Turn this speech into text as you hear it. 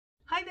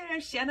Hi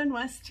there, Shannon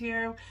West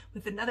here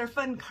with another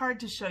fun card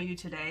to show you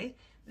today.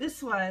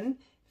 This one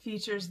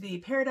features the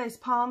Paradise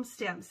Palm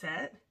stamp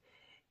set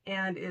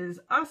and is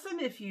awesome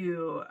if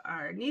you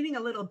are needing a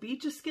little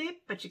beach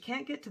escape but you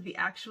can't get to the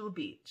actual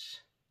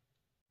beach.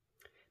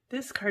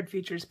 This card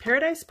features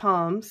Paradise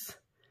Palms,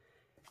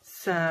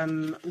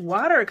 some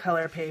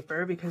watercolor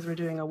paper because we're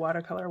doing a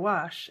watercolor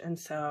wash, and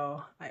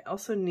so I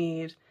also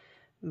need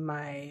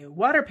my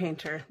water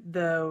painter,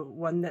 the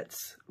one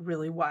that's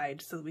really wide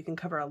so that we can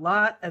cover a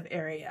lot of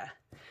area.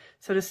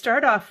 So to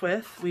start off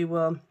with, we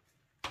will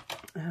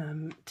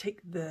take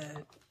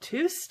the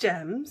two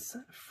stems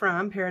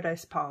from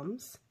Paradise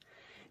Palms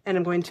and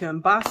I'm going to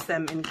emboss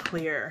them in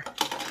clear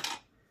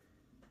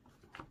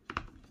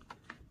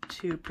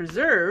to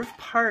preserve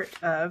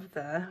preserve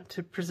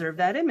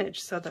that image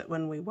so that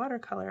when we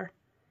watercolor,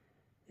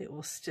 it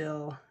will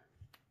still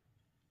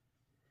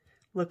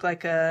look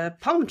like a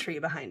palm tree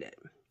behind it.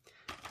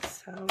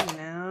 So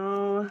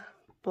now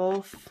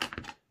both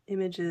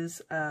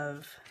images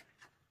of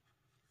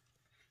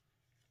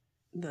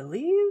the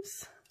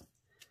leaves,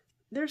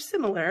 they're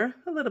similar,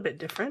 a little bit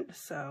different,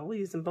 so we'll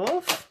use them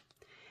both.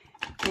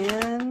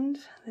 And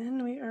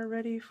then we are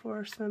ready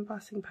for some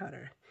embossing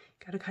powder.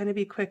 Got to kind of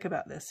be quick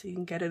about this so you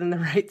can get it in the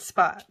right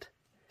spot.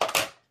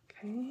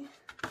 Okay.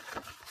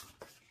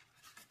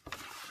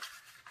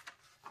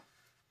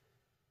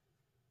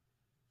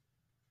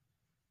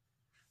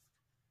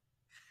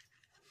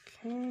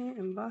 Okay,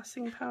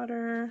 embossing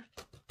powder.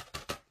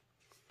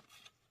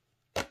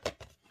 Okay,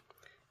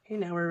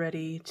 now we're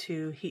ready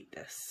to heat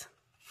this.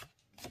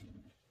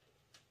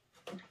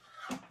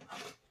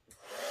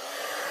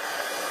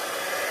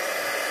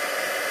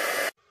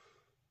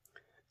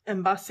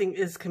 Embossing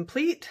is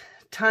complete.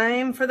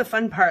 Time for the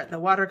fun part, the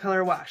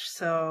watercolor wash.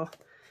 So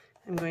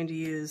I'm going to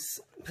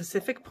use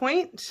Pacific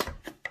Point,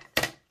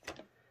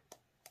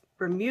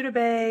 Bermuda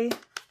Bay,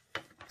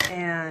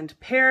 and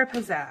Pear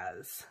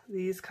Pizzazz.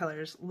 These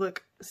colors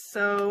look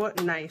so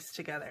nice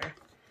together.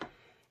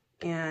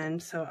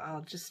 And so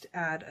I'll just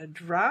add a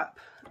drop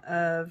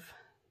of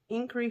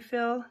ink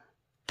refill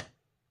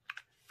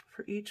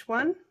for each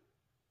one.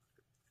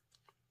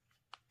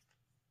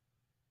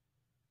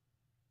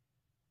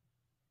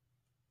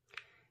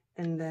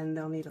 And then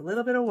they'll need a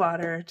little bit of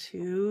water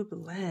to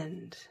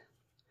blend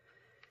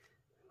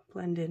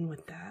in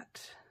with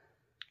that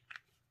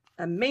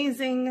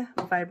amazing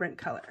vibrant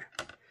color.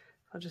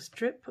 I'll just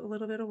drip a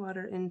little bit of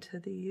water into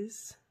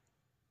these.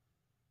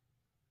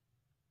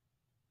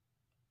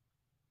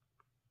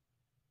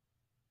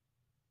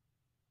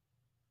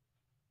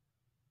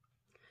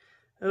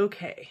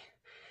 Okay,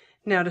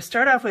 now to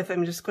start off with,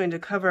 I'm just going to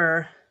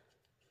cover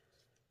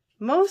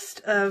most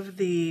of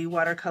the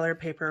watercolor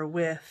paper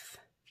with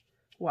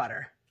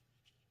water.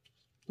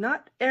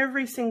 Not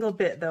every single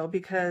bit though,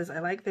 because I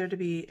like there to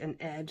be an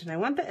edge, and I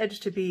want the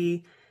edge to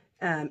be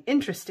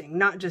interesting,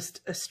 not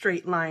just a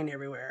straight line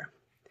everywhere.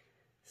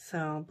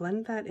 So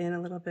blend that in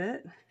a little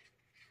bit.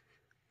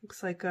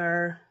 Looks like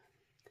our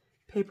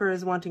paper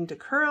is wanting to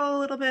curl a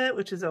little bit,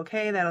 which is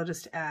okay. That'll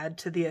just add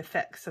to the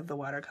effects of the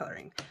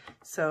watercoloring.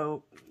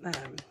 So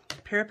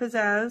Pear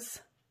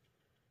Pizzazz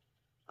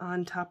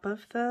on top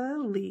of the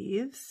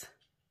leaves,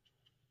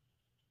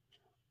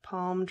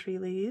 palm tree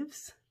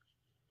leaves.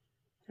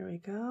 There we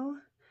go.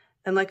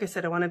 And like I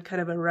said, I wanted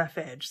kind of a rough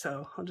edge,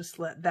 so I'll just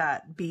let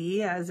that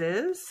be as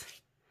is.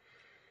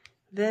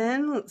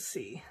 Then let's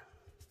see.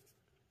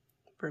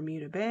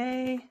 Bermuda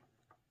Bay,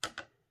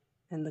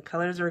 and the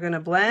colors are going to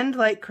blend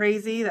like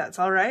crazy. That's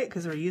all right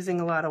because we're using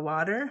a lot of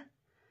water,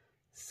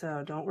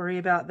 so don't worry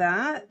about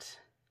that.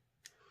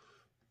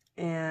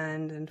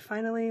 And then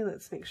finally,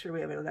 let's make sure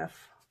we have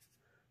enough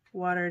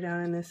water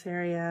down in this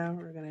area.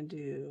 We're going to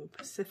do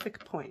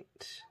Pacific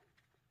Point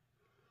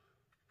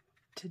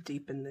to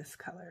deepen this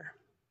color,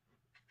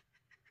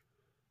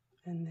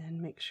 and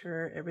then make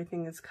sure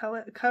everything is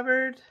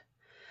covered.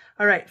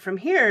 All right, from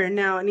here,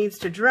 now it needs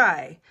to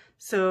dry.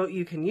 So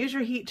you can use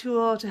your heat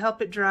tool to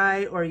help it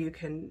dry, or you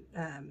can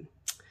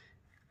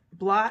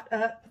blot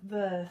up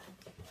the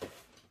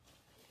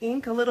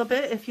ink a little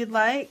bit if you'd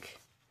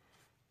like.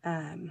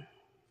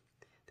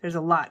 There's a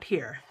lot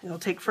here. It'll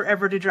take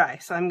forever to dry,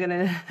 so I'm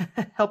gonna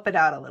help it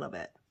out a little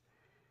bit.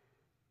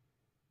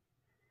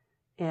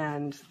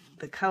 And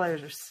the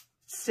colors are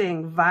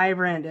staying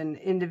vibrant and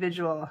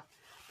individual,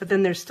 but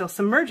then there's still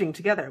some merging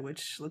together,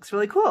 which looks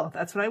really cool.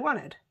 That's what I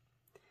wanted.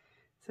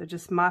 So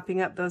just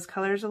mopping up those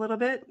colors a little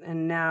bit,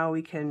 and now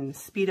we can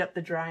speed up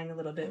the drying a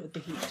little bit with the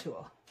heat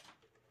tool.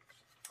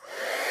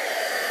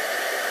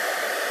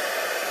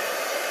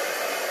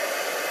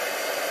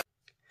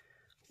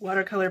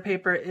 Watercolor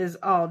paper is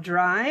all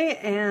dry,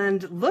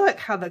 and look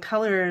how the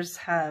colors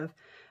have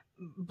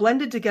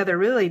blended together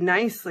really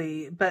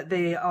nicely, but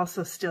they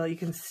also still, you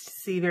can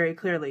see very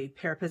clearly,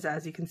 Pear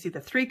Pizzazz, you can see the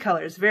three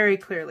colors very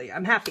clearly.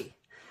 I'm happy.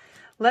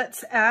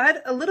 Let's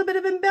add a little bit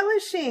of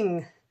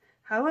embellishing.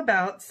 How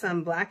about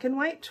some black and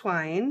white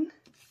twine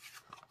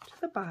to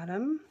the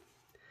bottom?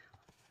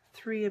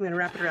 I'm going to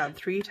wrap it around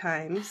 3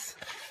 times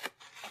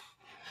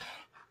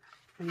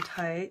and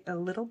tie a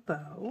little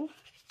bow.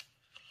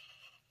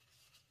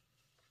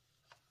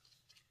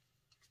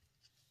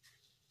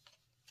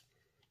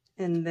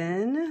 And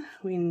then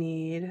we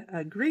need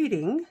a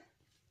greeting.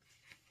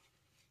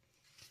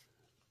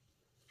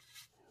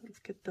 Let's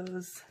get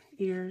those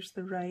ears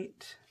the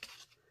right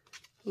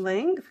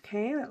length.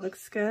 Okay, that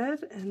looks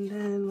good. And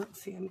then let's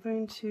see, I'm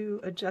going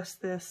to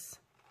adjust this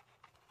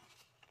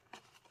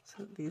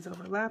so these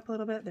overlap a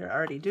little bit. They're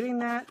already doing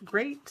that.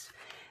 Great.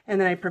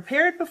 And then I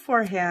prepared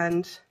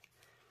beforehand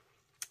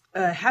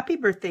a happy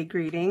birthday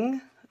greeting,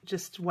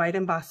 just white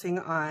embossing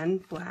on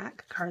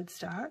black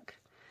cardstock.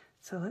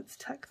 So let's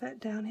tuck that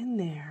down in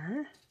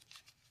there.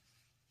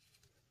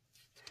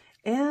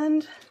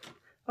 And,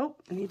 oh,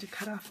 I need to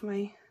cut off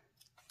my,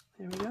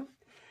 there we go.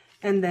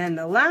 And then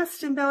the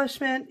last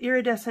embellishment,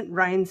 iridescent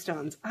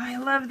rhinestones. I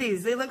love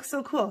these. They look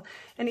so cool.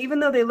 And even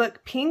though they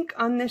look pink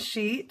on this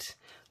sheet,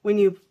 when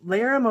you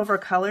layer them over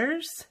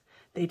colors,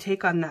 they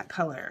take on that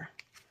color.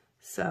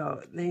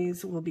 So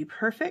these will be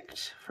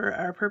perfect for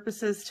our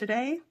purposes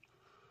today.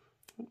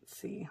 Let's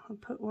see, I'll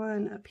put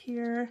one up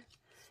here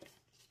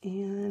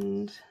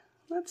and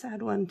let's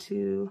add one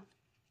to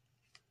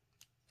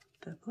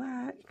the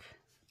black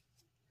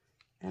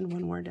and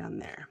one more down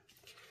there.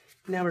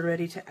 Now we're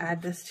ready to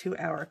add this to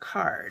our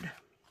card.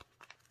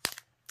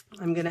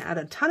 I'm going to add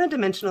a ton of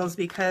dimensionals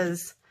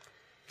because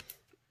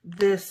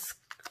this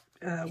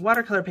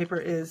watercolor paper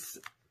is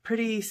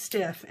pretty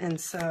stiff,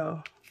 and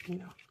so, you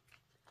know,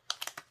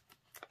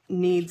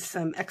 needs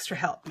some extra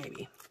help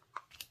maybe.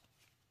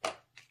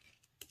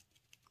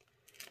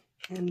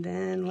 And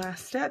then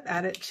last step,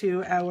 add it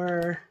to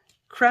our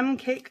crumb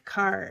cake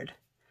card.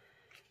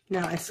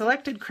 Now I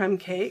selected crumb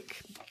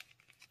cake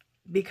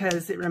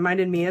because it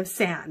reminded me of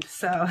sand,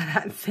 so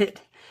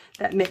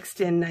that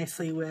mixed in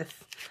nicely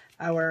with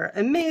our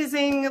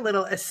amazing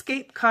little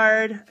escape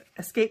card,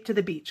 escape to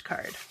the beach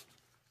card.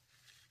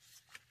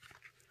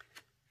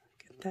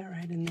 Get that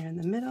right in there in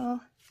the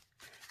middle.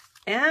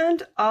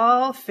 And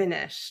all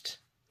finished.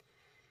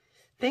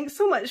 Thanks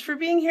so much for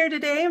being here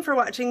today and for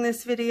watching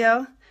this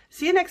video.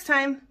 See you next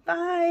time.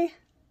 Bye.